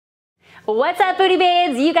What's up, Booty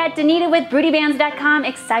Babes? You got Danita with BootyBands.com,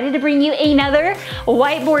 excited to bring you another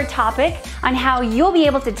whiteboard topic on how you'll be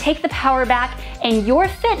able to take the power back in your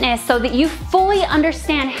fitness so that you fully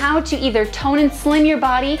understand how to either tone and slim your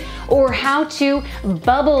body or how to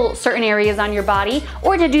bubble certain areas on your body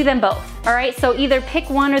or to do them both. All right, so either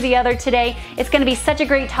pick one or the other today. It's gonna be such a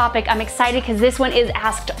great topic. I'm excited because this one is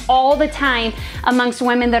asked all the time amongst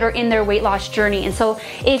women that are in their weight loss journey. And so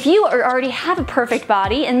if you already have a perfect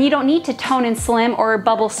body and you don't need to tone and slim or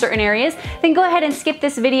bubble certain areas, then go ahead and skip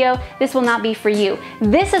this video. This will not be for you.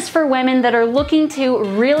 This is for women that are looking to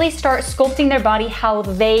really start sculpting their body how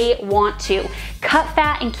they want to. Cut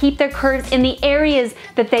fat and keep their curves in the areas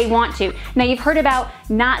that they want to. Now, you've heard about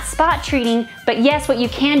not spot treating, but yes, what you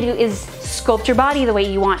can do is sculpt your body the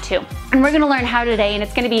way you want to. And we're gonna learn how today, and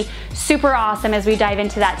it's gonna be super awesome as we dive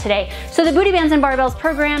into that today. So the Booty Bands and Barbells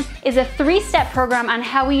program is a 3-step program on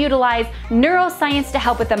how we utilize neuroscience to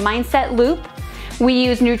help with the mindset loop. We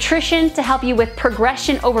use nutrition to help you with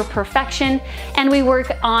progression over perfection, and we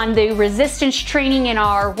work on the resistance training in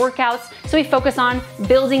our workouts. So we focus on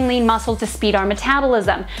building lean muscle to speed our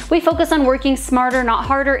metabolism. We focus on working smarter, not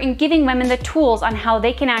harder, and giving women the tools on how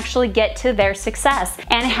they can actually get to their success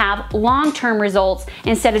and have long-term results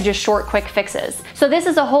instead of just short, quick fixes. So this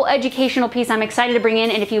is a whole educational piece I'm excited to bring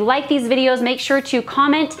in, and if you like these videos, make sure to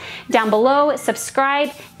comment down below,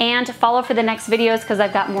 subscribe, and follow for the next videos because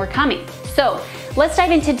I've got more coming. So let's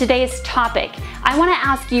dive into today's topic. I want to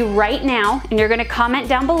ask you right now, and you're going to comment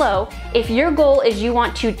down below, if your goal is you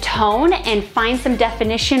want to tone and find some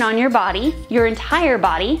definition on your body, your entire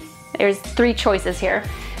body. There's 3 choices here.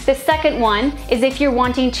 The second one is if you're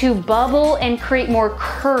wanting to bubble and create more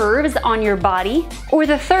curves on your body. Or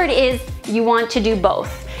the third is you want to do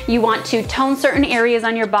both. You want to tone certain areas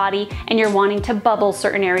on your body and you're wanting to bubble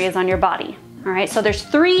certain areas on your body. All right, so there's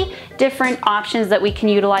 3 different options that we can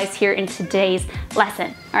utilize here in today's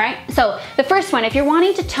lesson. All right, so the first one, if you're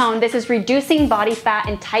wanting to tone, this is reducing body fat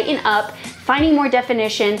and tighten up, finding more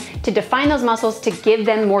definition to define those muscles to give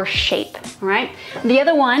them more shape. All right, the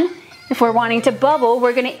other one, if we're wanting to bubble,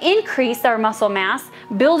 we're gonna increase our muscle mass,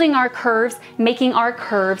 building our curves, making our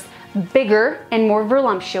curves bigger and more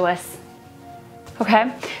voluptuous.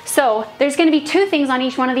 Okay, so there's gonna be 2 things on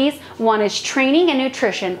each one of these. One is training and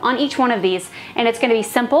nutrition on each one of these. And it's gonna be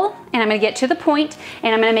simple, and I'm gonna get to the point,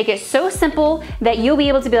 and I'm gonna make it so simple that you'll be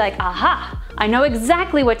able to be like, aha, I know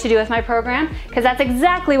exactly what to do with my program, because that's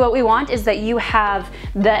exactly what we want, is that you have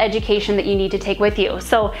the education that you need to take with you.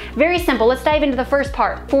 So very simple, let's dive into the first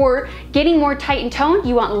part. For getting more tight and toned,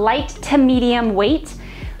 you want light to medium weight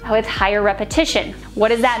with higher repetition. What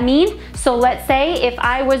does that mean? So let's say if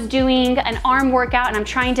I was doing an arm workout and I'm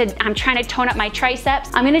trying to tone up my triceps,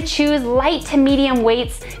 I'm gonna choose light to medium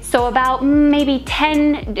weights. So about maybe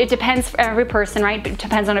 10, it depends for every person, right? It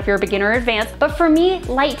depends on if you're a beginner or advanced. But for me,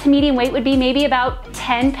 light to medium weight would be maybe about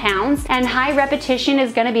 10 pounds, and high repetition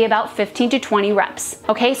is gonna be about 15 to 20 reps.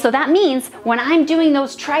 Okay, so that means when I'm doing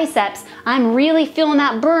those triceps, I'm really feeling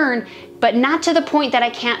that burn, but not to the point that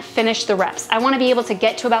I can't finish the reps. I wanna be able to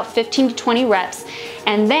get to about 15 to 20 reps,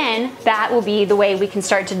 and then that will be the way we can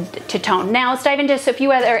start to tone. Now let's dive into a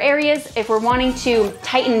few other areas. If we're wanting to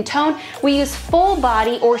tighten and tone, we use full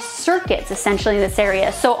body or circuits essentially in this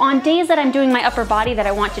area. So on days that I'm doing my upper body that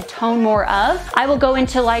I want to tone more of, I will go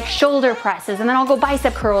into like shoulder presses, and then I'll go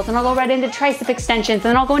bicep curls, and I'll go right into tricep extensions,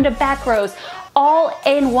 and then I'll go into back rows, all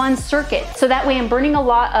in one circuit. So that way I'm burning a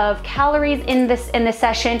lot of calories in this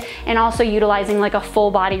session and also utilizing like a full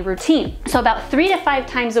body routine. So about 3 to 5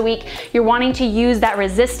 times a week, you're wanting to use that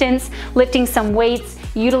resistance, lifting some weights,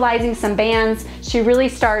 utilizing some bands to really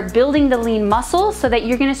start building the lean muscle so that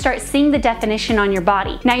you're gonna start seeing the definition on your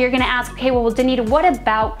body. Now you're gonna ask, okay, well, Danita, what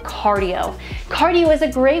about cardio? Cardio is a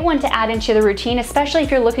great one to add into the routine, especially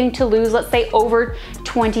if you're looking to lose, let's say, over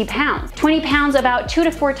 20 pounds. 20 pounds about 2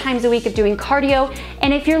 to 4 times a week of doing cardio.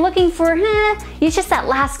 And if you're looking for, it's just that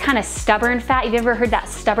last kind of stubborn fat. You've ever heard that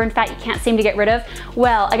stubborn fat you can't seem to get rid of?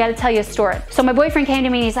 Well, I gotta tell you a story. So my boyfriend came to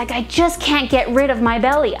me and he's like, I just can't get rid of my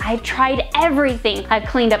belly. I've tried everything. I've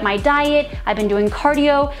cleaned up my diet, I've been doing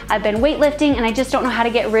cardio, I've been weightlifting, and I just don't know how to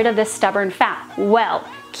get rid of this stubborn fat. Well,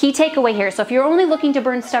 key takeaway here. So if you're only looking to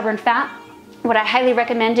burn stubborn fat, what I highly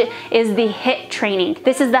recommend is the HIIT training.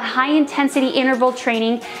 This is the high intensity interval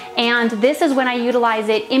training, and this is when I utilize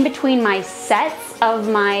it in between my sets of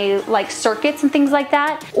my like circuits and things like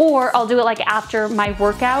that, or I'll do it like after my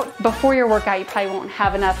workout. Before your workout, you probably won't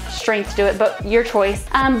have enough strength to do it, but your choice.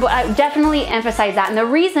 But I definitely emphasize that. And the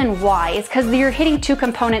reason why is because you're hitting two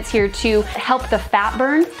components here to help the fat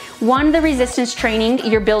burn. One, the resistance training,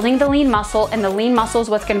 you're building the lean muscle, and the lean muscle is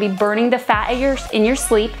what's gonna be burning the fat in your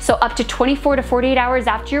sleep. So up to 24 to 48 hours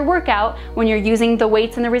after your workout, when you're using the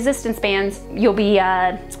weights and the resistance bands, you'll be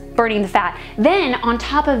burning the fat. Then on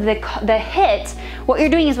top of the HIIT, what you're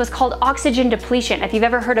doing is what's called oxygen depletion. If you've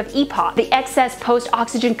ever heard of EPOC, the excess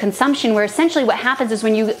post-oxygen consumption, where essentially what happens is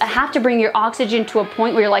when you have to bring your oxygen to a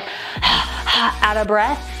point where you're like out of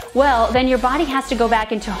breath, well, then your body has to go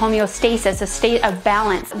back into homeostasis, a state of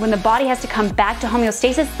balance. When the body has to come back to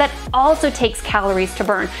homeostasis, that also takes calories to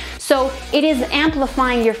burn. So it is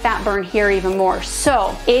amplifying your fat burn here even more.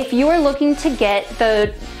 So if you are looking to get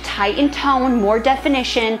the tight and tone, more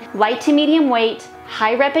definition, light to medium weight,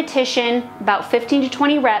 high repetition, about 15 to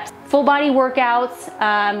 20 reps, full body workouts,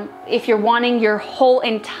 if you're wanting your whole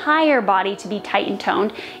entire body to be tight and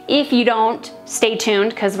toned. If you don't, stay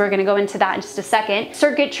tuned, because we're gonna go into that in just a second.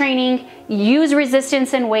 Circuit training, use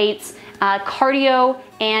resistance and weights, cardio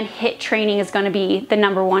and HIIT training is gonna be the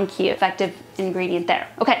 #1 key effective ingredient there.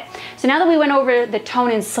 Okay, so now that we went over the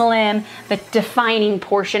tone and slim, the defining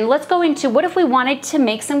portion, let's go into what if we wanted to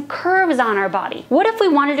make some curves on our body? What if we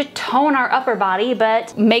wanted to tone our upper body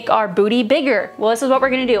but make our booty bigger? Well, this is what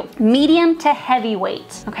we're gonna do. Medium to heavy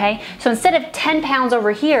weight, okay? So instead of 10 pounds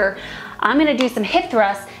over here, I'm gonna do some hip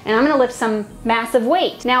thrusts and I'm gonna lift some massive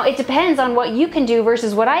weight. Now it depends on what you can do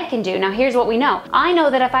versus what I can do. Now here's what we know. I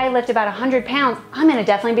know that if I lift about 100 pounds, I'm gonna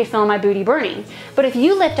definitely be feeling my booty burning. But if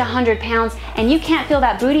you lift 100 pounds and you can't feel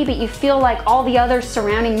that booty, but you feel like all the other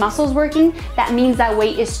surrounding muscles working, that means that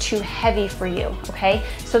weight is too heavy for you, okay?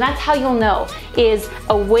 So that's how you'll know, is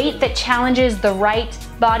a weight that challenges the right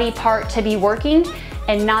body part to be working,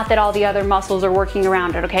 and not that all the other muscles are working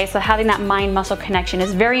around it, okay? So having that mind-muscle connection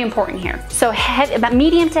is very important here. So about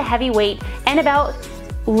medium to heavy weight and about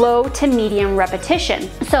low to medium repetition.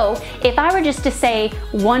 So if I were just to say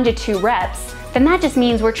 1 to 2 reps, then that just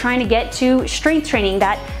means we're trying to get to strength training,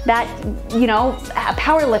 that you know,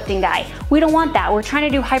 powerlifting guy. We don't want that. We're trying to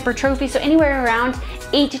do hypertrophy, so anywhere around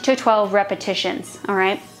 8 to 12 repetitions, all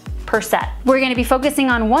right? Per set. We're gonna be focusing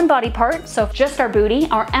on one body part, so just our booty.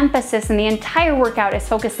 Our emphasis in the entire workout is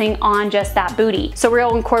focusing on just that booty. So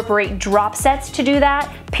we'll incorporate drop sets to do that,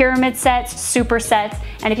 pyramid sets, supersets.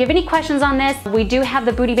 And if you have any questions on this, we do have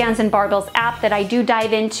the Booty Bands and Barbells app that I do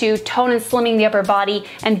dive into tone and slimming the upper body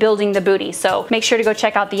and building the booty. So make sure to go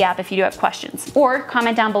check out the app if you do have questions, or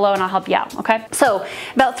comment down below and I'll help you out, okay? So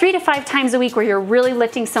about 3 to 5 times a week where you're really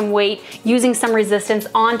lifting some weight, using some resistance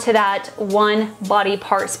onto that one body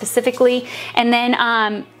part specifically. And then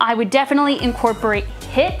I would definitely incorporate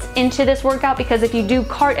HIIT into this workout, because if you do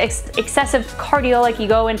excessive cardio, like you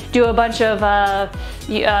go and do a bunch of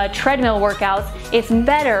treadmill workouts, it's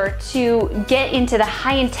better to get into the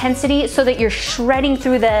high intensity so that you're shredding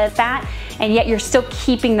through the fat and yet you're still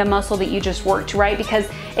keeping the muscle that you just worked, right? Because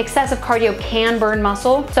excessive cardio can burn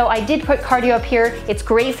muscle. So I did put cardio up here. It's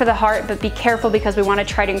great for the heart, but be careful because we want to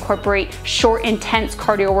try to incorporate short, intense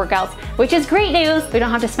cardio workouts, which is great news. We don't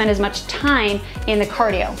have to spend as much time in the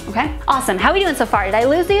cardio, okay? Awesome, how are we doing so far? Did I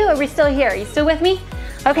lose you? Are we still here? Are you still with me?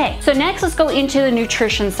 Okay, so next let's go into the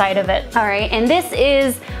nutrition side of it. All right, and this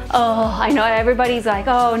is, oh, I know everybody's like,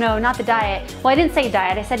 oh no, not the diet. Well, I didn't say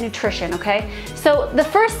diet, I said nutrition, okay? So the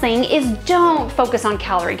first thing is don't focus on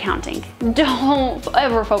calorie counting. Don't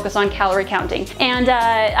ever focus on calorie counting. And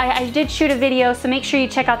I did shoot a video, so make sure you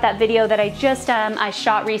check out that video that I just I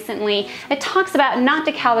shot recently. It talks about not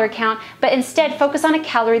to calorie count, but instead focus on a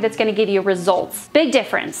calorie that's gonna give you results. Big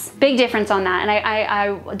difference on that. And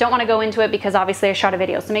I don't wanna go into it because obviously I shot a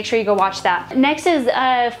video. So make sure you go watch that. Next is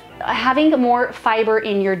having more fiber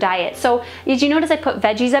in your diet. So did you notice I put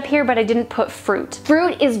veggies up here, but I didn't put fruit?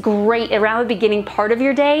 Fruit is great around the beginning part of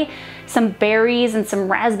your day. Some berries and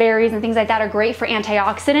some raspberries and things like that are great for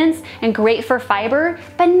antioxidants and great for fiber,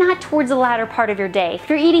 but not towards the latter part of your day. If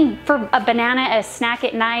you're eating for a banana as a snack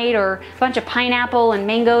at night, or a bunch of pineapple and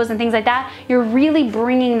mangoes and things like that, you're really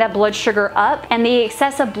bringing that blood sugar up, and the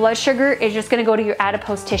excessive blood sugar is just gonna go to your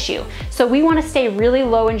adipose tissue. So we wanna stay really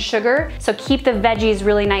low in sugar, so keep the veggies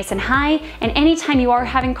really nice and high, and anytime you are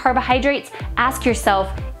having carbohydrates, ask yourself,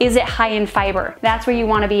 is it high in fiber? That's where you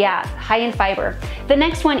wanna be at, high in fiber. The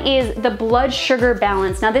next one is the blood sugar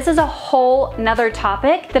balance. Now this is a whole nother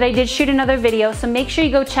topic that I did shoot another video, so make sure you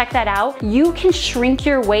go check that out. You can shrink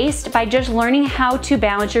your waist by just learning how to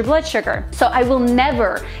balance your blood sugar. So I will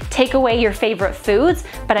never take away your favorite foods,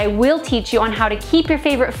 but I will teach you on how to keep your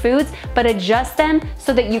favorite foods, but adjust them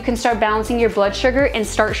so that you can start balancing your blood sugar and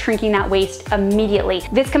start shrinking that waist immediately.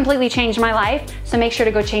 This completely changed my life, so make sure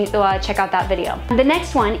to go check out that video. The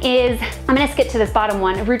next one is, I'm gonna skip to this bottom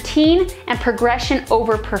one, routine and progression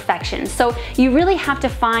over perfection. So you really have to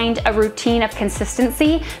find a routine of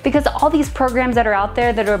consistency, because all these programs that are out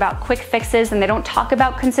there that are about quick fixes and they don't talk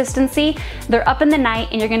about consistency, they're up in the night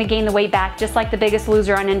and you're gonna gain the weight back just like The Biggest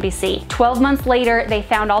Loser on NBC. 12 months later, they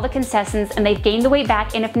found all the contestants and they've gained the weight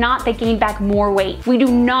back, and if not, they gained back more weight. We do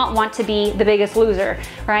not want to be The Biggest Loser,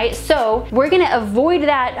 right? So we're gonna avoid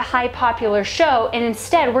that high popular show, and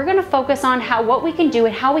instead we're gonna focus on what we can do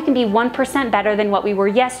and how we can be 1% better than what we were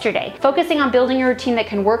yesterday. Focusing on building a routine that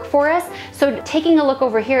can work for us. So taking a look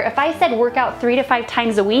over here, if I said work out 3 to 5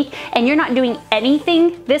 times a week and you're not doing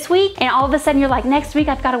anything this week, and all of a sudden you're like, next week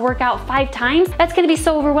I've got to work out 5 times, that's gonna be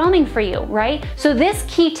so overwhelming for you, right? So this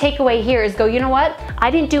key takeaway here is go, you know what?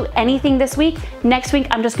 I didn't do anything this week. Next week,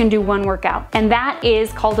 I'm just gonna do 1 workout. And that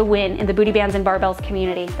is called a win in the Booty Bands and Barbells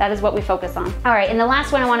community. That is what we focus on. All right, and the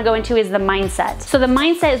last one I wanna go into is the mindset. So the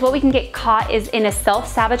mindset is what we can get caught is in a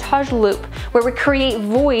self-sabotage loop where we create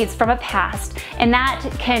voids from a past, and that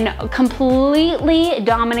can completely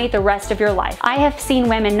dominate the rest of your life. I have seen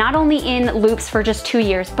women not only in loops for just 2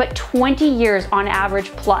 years, but 20 years on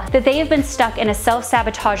average plus, that they have been stuck in a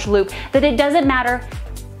self-sabotage loop, that it doesn't matter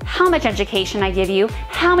how much education I give you,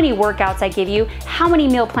 how many workouts I give you, how many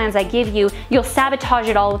meal plans I give you, you'll sabotage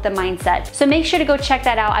it all with the mindset. So make sure to go check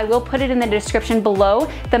that out. I will put it in the description below.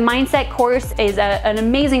 The mindset course is an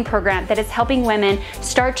amazing program that is helping women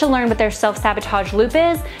start to learn what their self-sabotage loop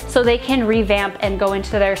is so they can revamp and go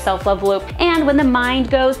into their self-love loop. And when the mind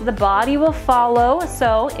goes, the body will follow.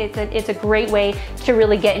 So it's a great way to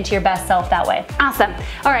really get into your best self that way. Awesome.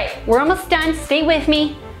 All right, we're almost done. Stay with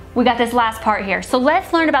me. We got this last part here. So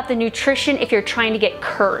let's learn about the nutrition if you're trying to get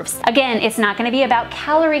curves. Again, it's not gonna be about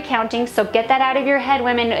calorie counting, so get that out of your head,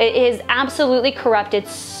 women. It is absolutely corrupted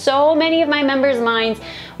so many of my members' minds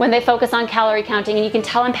when they focus on calorie counting, and you can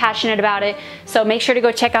tell I'm passionate about it, so make sure to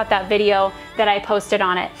go check out that video that I posted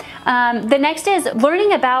on it. The next is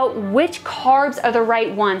learning about which carbs are the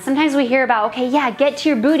right ones. Sometimes we hear about, okay, yeah, get to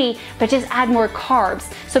your booty, but just add more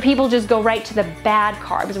carbs. So people just go right to the bad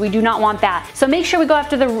carbs. We do not want that. So make sure we go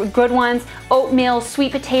after the good ones. Oatmeal,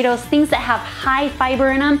 sweet potatoes, things that have high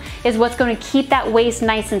fiber in them is what's going to keep that waist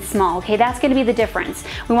nice and small, okay? That's going to be the difference.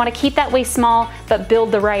 We want to keep that waist small, but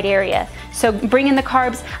build the right area. So bring in the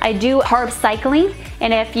carbs. I do carb cycling,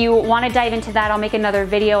 and if you want to dive into that, I'll make another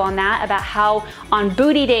video on that, about how on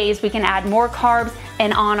booty days we can add more carbs,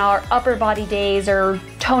 and on our upper body days or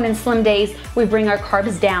tone and slim days, we bring our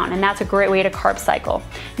carbs down, and that's a great way to carb cycle.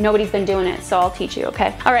 Nobody's been doing it, so I'll teach you,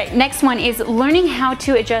 okay? All right, next one is learning how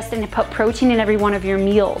to adjust and put protein in every one of your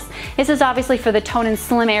meals. This is obviously for the tone and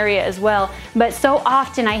slim area as well, but so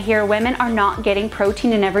often I hear women are not getting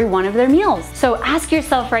protein in every one of their meals. So ask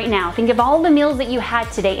yourself right now, think of all the meals that you had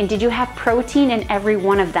today, and did you have protein in every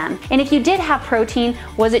one of them? And if you did have protein,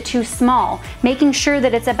 was it too small? Making sure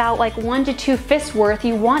that it's about like 1 to 2 fists worth.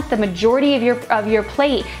 You want the majority of your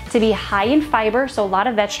plate to be high in fiber, so a lot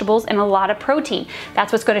of vegetables and a lot of protein.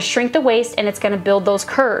 That's what's going to shrink the waist, and it's going to build those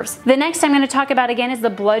curves. The next I'm going to talk about again is the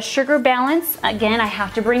blood sugar balance. Again, I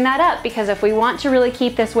have to bring that up because if we want to really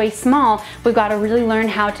keep this waist small, we've got to really learn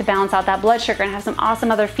how to balance out that blood sugar, and have some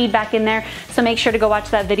awesome other feedback in there. So make sure to go watch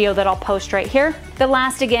that video that I'll post right here. The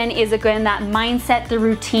last again is again that mindset, the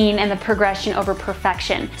routine, and the progression over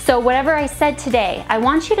perfection. So whatever I said today, I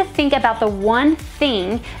want you to think about the one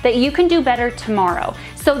thing that you can do better tomorrow.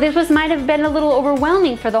 So this might have been a little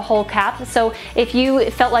overwhelming for the whole cap. So if you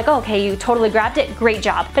felt like, oh, okay, you totally grabbed it, great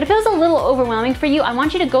job. But if it was a little overwhelming for you, I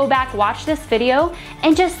want you to go back, watch this video,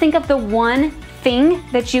 and just think of the one thing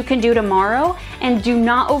that you can do tomorrow, and do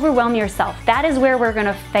not overwhelm yourself. That is where we're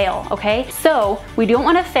gonna fail, okay? So we don't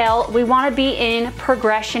wanna fail, we wanna be in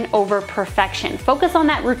progression over perfection. Focus on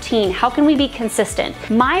that routine. How can we be consistent?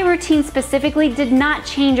 My routine specifically did not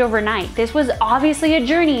change overnight. This was obviously a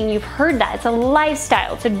journey, and you've heard that. It's a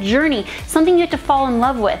lifestyle, it's a journey, something you have to fall in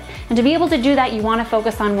love with. And to be able to do that, you wanna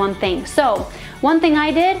focus on one thing. So one thing I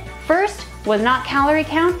did first was not calorie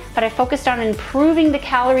count, but I focused on improving the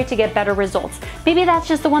calorie to get better results. Maybe that's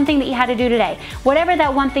just the one thing that you had to do today. Whatever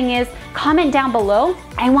that one thing is, comment down below.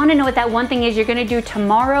 I wanna know what that one thing is you're gonna do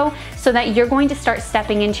tomorrow so that you're going to start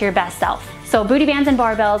stepping into your best self. So Booty Bands and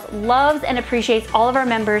Barbells loves and appreciates all of our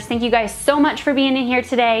members. Thank you guys so much for being in here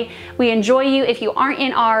today. We enjoy you. If you aren't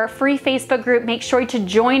in our free Facebook group, make sure to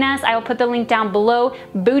join us. I will put the link down below.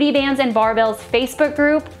 Booty Bands and Barbells Facebook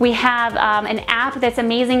group. We have an app that's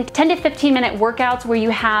amazing, 10 to 15 minute workouts where you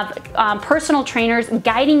have personal trainers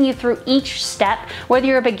guiding you through each step, whether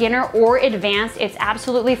you're a beginner or advanced. It's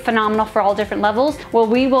absolutely phenomenal for all different levels. Well,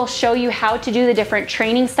 we will show you how to do the different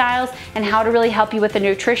training styles and how to really help you with the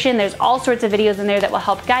nutrition. There's all sorts of videos in there that will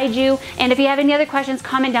help guide you. And if you have any other questions,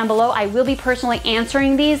 comment down below. I will be personally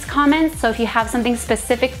answering these comments. So if you have something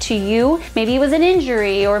specific to you, maybe it was an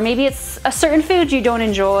injury, or maybe it's a certain food you don't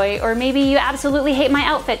enjoy, or maybe you absolutely hate my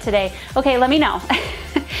outfit today. Okay, let me know.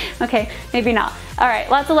 Okay, maybe not. All right,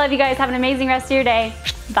 lots of love, you guys. Have an amazing rest of your day.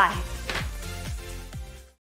 Bye.